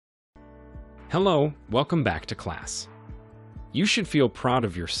Hello, welcome back to class. You should feel proud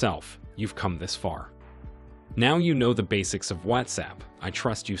of yourself, you've come this far. Now you know the basics of WhatsApp. I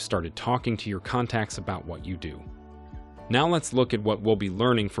trust you've started talking to your contacts about what you do. Now let's look at what we'll be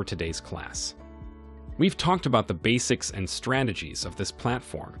learning for today's class. We've talked about the basics and strategies of this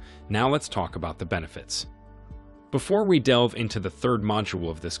platform. Now let's talk about the benefits. Before we delve into the third module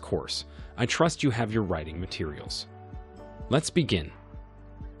of this course, I trust you have your writing materials. Let's begin.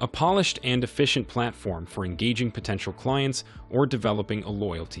 A polished and efficient platform for engaging potential clients or developing a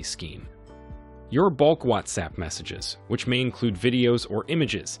loyalty scheme. Your bulk WhatsApp messages, which may include videos or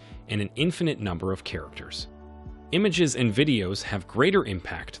images and an infinite number of characters. Images and videos have greater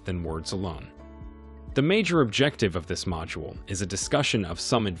impact than words alone. The major objective of this module is a discussion of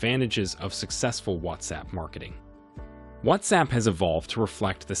some advantages of successful WhatsApp marketing. WhatsApp has evolved to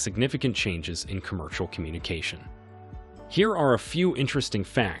reflect the significant changes in commercial communication. Here are a few interesting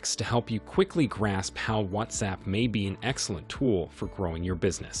facts to help you quickly grasp how WhatsApp may be an excellent tool for growing your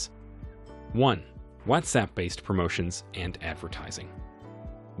business. 1. WhatsApp-based promotions and advertising.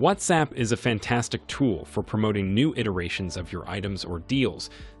 WhatsApp is a fantastic tool for promoting new iterations of your items or deals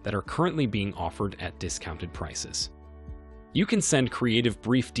that are currently being offered at discounted prices. You can send creative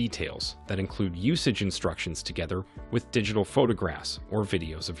brief details that include usage instructions together with digital photographs or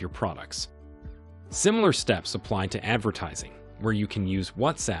videos of your products. Similar steps apply to advertising, where you can use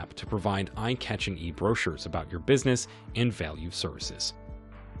WhatsApp to provide eye-catching e-brochures about your business and value services.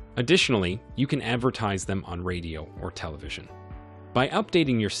 Additionally, you can advertise them on radio or television. By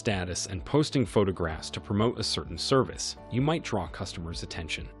updating your status and posting photographs to promote a certain service, you might draw customers'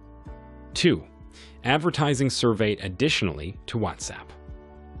 attention. 2. Advertising survey additionally to WhatsApp.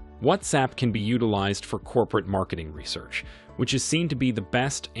 WhatsApp can be utilized for corporate marketing research, which is seen to be the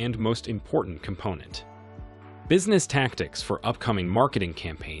best and most important component. Business tactics for upcoming marketing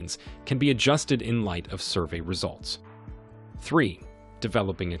campaigns can be adjusted in light of survey results. 3.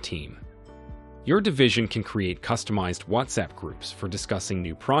 Developing a team. Your division can create customized WhatsApp groups for discussing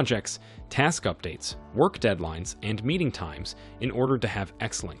new projects, task updates, work deadlines, and meeting times in order to have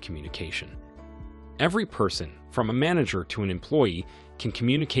excellent communication. Every person, from a manager to an employee, can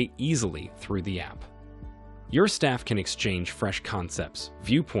communicate easily through the app. Your staff can exchange fresh concepts,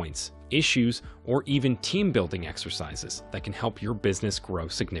 viewpoints, issues, or even team-building exercises that can help your business grow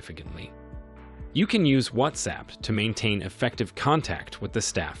significantly. You can use WhatsApp to maintain effective contact with the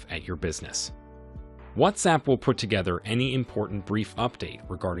staff at your business. WhatsApp will put together any important brief update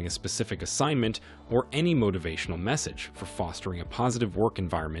regarding a specific assignment or any motivational message for fostering a positive work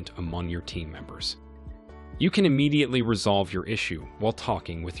environment among your team members. You can immediately resolve your issue while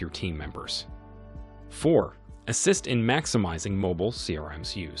talking with your team members. 4. Assist in maximizing mobile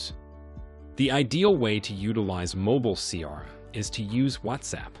CRM's use. The ideal way to utilize mobile CRM is to use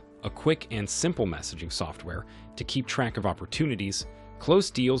WhatsApp, a quick and simple messaging software, to keep track of opportunities,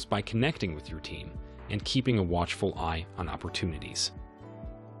 close deals by connecting with your team, and keeping a watchful eye on opportunities.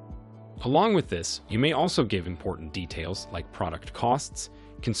 Along with this, you may also give important details like product costs,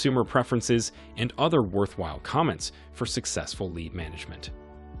 consumer preferences, and other worthwhile comments for successful lead management.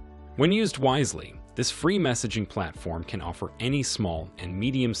 When used wisely, this free messaging platform can offer any small and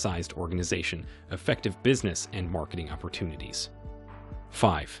medium-sized organization effective business and marketing opportunities.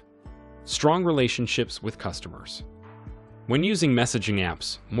 5. Strong relationships with customers. When using messaging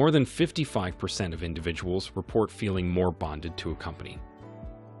apps, more than 55% of individuals report feeling more bonded to a company.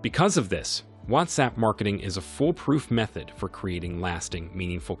 Because of this, WhatsApp marketing is a foolproof method for creating lasting,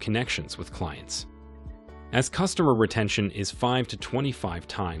 meaningful connections with clients. As customer retention is 5 to 25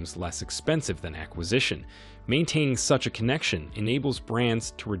 times less expensive than acquisition, maintaining such a connection enables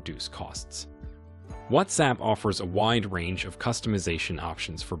brands to reduce costs. WhatsApp offers a wide range of customization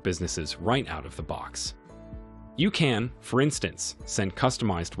options for businesses right out of the box. You can, for instance, send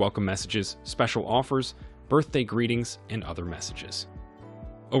customized welcome messages, special offers, birthday greetings, and other messages.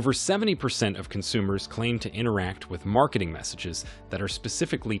 Over 70% of consumers claim to interact with marketing messages that are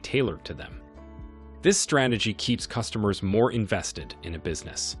specifically tailored to them. This strategy keeps customers more invested in a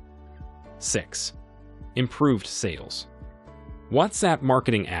business. 6. Improved sales. WhatsApp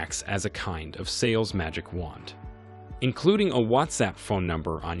marketing acts as a kind of sales magic wand. Including a WhatsApp phone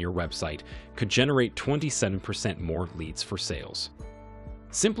number on your website could generate 27% more leads for sales.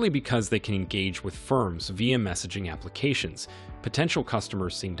 Simply because they can engage with firms via messaging applications, potential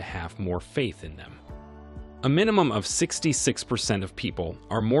customers seem to have more faith in them. A minimum of 66% of people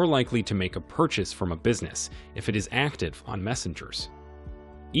are more likely to make a purchase from a business if it is active on messengers.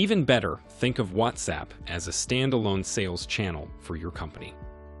 Even better, think of WhatsApp as a standalone sales channel for your company.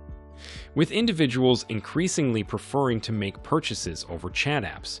 With individuals increasingly preferring to make purchases over chat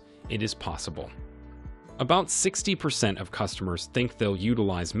apps, it is possible. About 60% of customers think they'll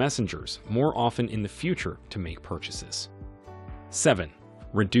utilize messengers more often in the future to make purchases. 7.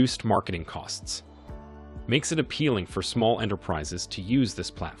 Reduced marketing costs. Makes it appealing for small enterprises to use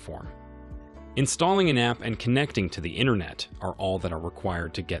this platform. Installing an app and connecting to the internet are all that are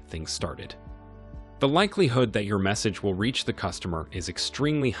required to get things started. The likelihood that your message will reach the customer is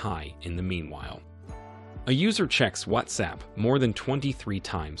extremely high in the meanwhile. A user checks WhatsApp more than 23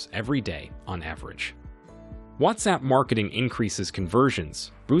 times every day on average. WhatsApp marketing increases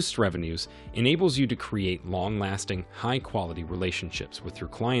conversions, boosts revenues, enables you to create long-lasting, high-quality relationships with your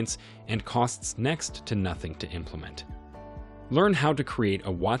clients, and costs next to nothing to implement. Learn how to create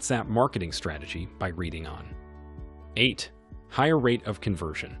a WhatsApp marketing strategy by reading on. 8. Higher rate of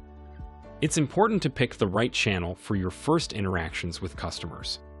conversion. It's important to pick the right channel for your first interactions with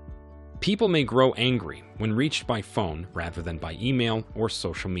customers. People may grow angry when reached by phone rather than by email or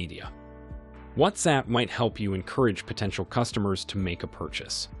social media. WhatsApp might help you encourage potential customers to make a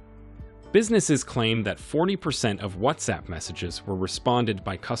purchase. Businesses claim that 40% of WhatsApp messages were responded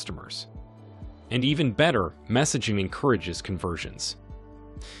by customers. And even better, messaging encourages conversions.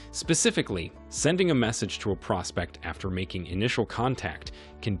 Specifically, sending a message to a prospect after making initial contact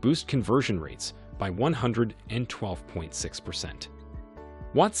can boost conversion rates by 112.6%.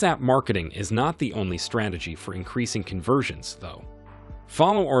 WhatsApp marketing is not the only strategy for increasing conversions, though.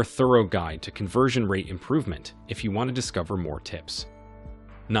 Follow our thorough guide to conversion rate improvement if you want to discover more tips.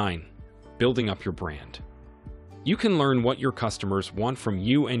 9. Building up your brand. You can learn what your customers want from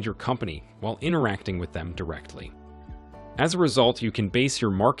you and your company while interacting with them directly. As a result, you can base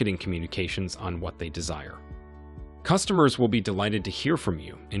your marketing communications on what they desire. Customers will be delighted to hear from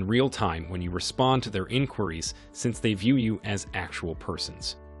you in real time when you respond to their inquiries, since they view you as actual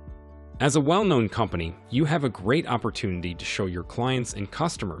persons. As a well-known company, you have a great opportunity to show your clients and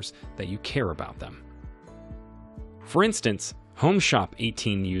customers that you care about them. For instance, Home Shop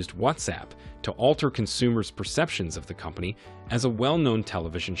 18 used WhatsApp to alter consumers' perceptions of the company as a well-known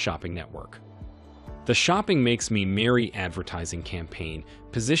television shopping network. The Shopping Makes Me Merry advertising campaign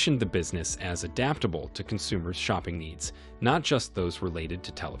positioned the business as adaptable to consumers' shopping needs, not just those related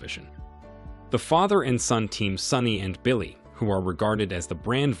to television. The father and son team Sunny and Billy, who are regarded as the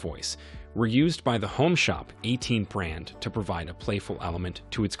brand voice, were used by the Home Shop 18 brand to provide a playful element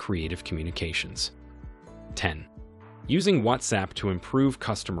to its creative communications. 10. Using WhatsApp to improve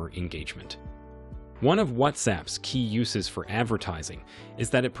customer engagement. One of WhatsApp's key uses for advertising is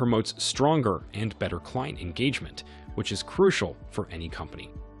that it promotes stronger and better client engagement, which is crucial for any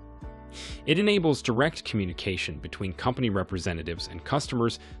company. It enables direct communication between company representatives and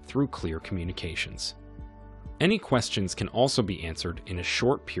customers through clear communications. Any questions can also be answered in a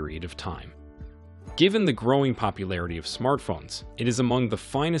short period of time. Given the growing popularity of smartphones, it is among the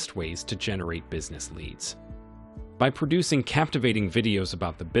finest ways to generate business leads. By producing captivating videos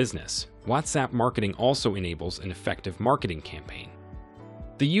about the business, WhatsApp marketing also enables an effective marketing campaign.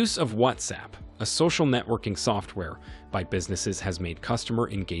 The use of WhatsApp, a social networking software, by businesses has made customer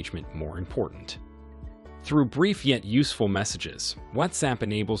engagement more important. Through brief yet useful messages, WhatsApp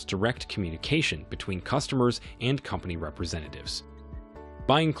enables direct communication between customers and company representatives.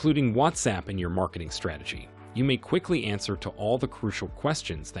 By including WhatsApp in your marketing strategy, you may quickly answer to all the crucial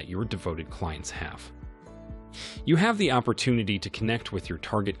questions that your devoted clients have. You have the opportunity to connect with your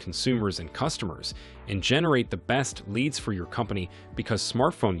target consumers and customers and generate the best leads for your company because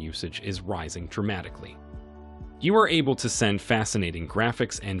smartphone usage is rising dramatically. You are able to send fascinating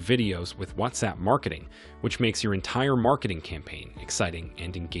graphics and videos with WhatsApp marketing, which makes your entire marketing campaign exciting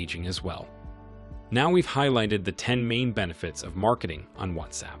and engaging as well. Now we've highlighted the 10 main benefits of marketing on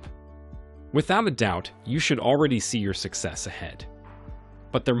WhatsApp. Without a doubt, you should already see your success ahead.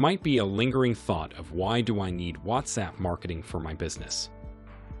 But there might be a lingering thought of why do I need WhatsApp marketing for my business?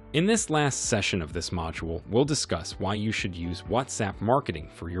 In this last session of this module, we'll discuss why you should use WhatsApp marketing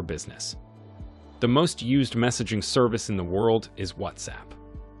for your business. The most used messaging service in the world is WhatsApp.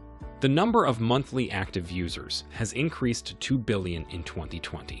 The number of monthly active users has increased to 2 billion in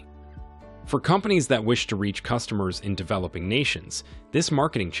 2020. For companies that wish to reach customers in developing nations, this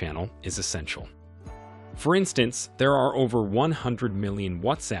marketing channel is essential. For instance, there are over 100 million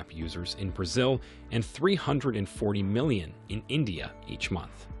WhatsApp users in Brazil and 340 million in India each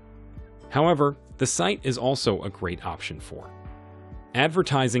month. However, the site is also a great option for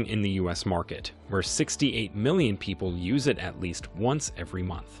advertising in the US market, where 68 million people use it at least once every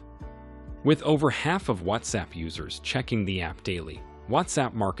month. With over half of WhatsApp users checking the app daily,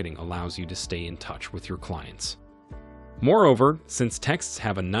 WhatsApp marketing allows you to stay in touch with your clients. Moreover, since texts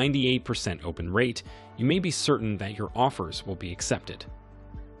have a 98% open rate, you may be certain that your offers will be accepted.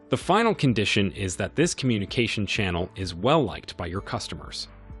 The final condition is that this communication channel is well liked by your customers.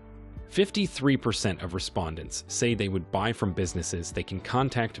 53% of respondents say they would buy from businesses they can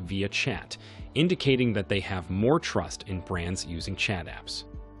contact via chat, indicating that they have more trust in brands using chat apps.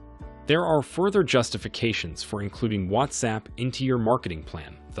 There are further justifications for including WhatsApp into your marketing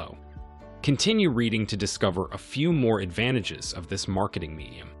plan, though. Continue reading to discover a few more advantages of this marketing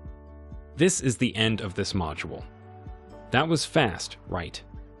medium. This is the end of this module. That was fast, right?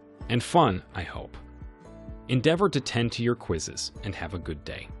 And fun, I hope. Endeavor to tend to your quizzes and have a good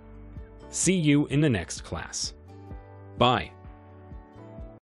day. See you in the next class. Bye.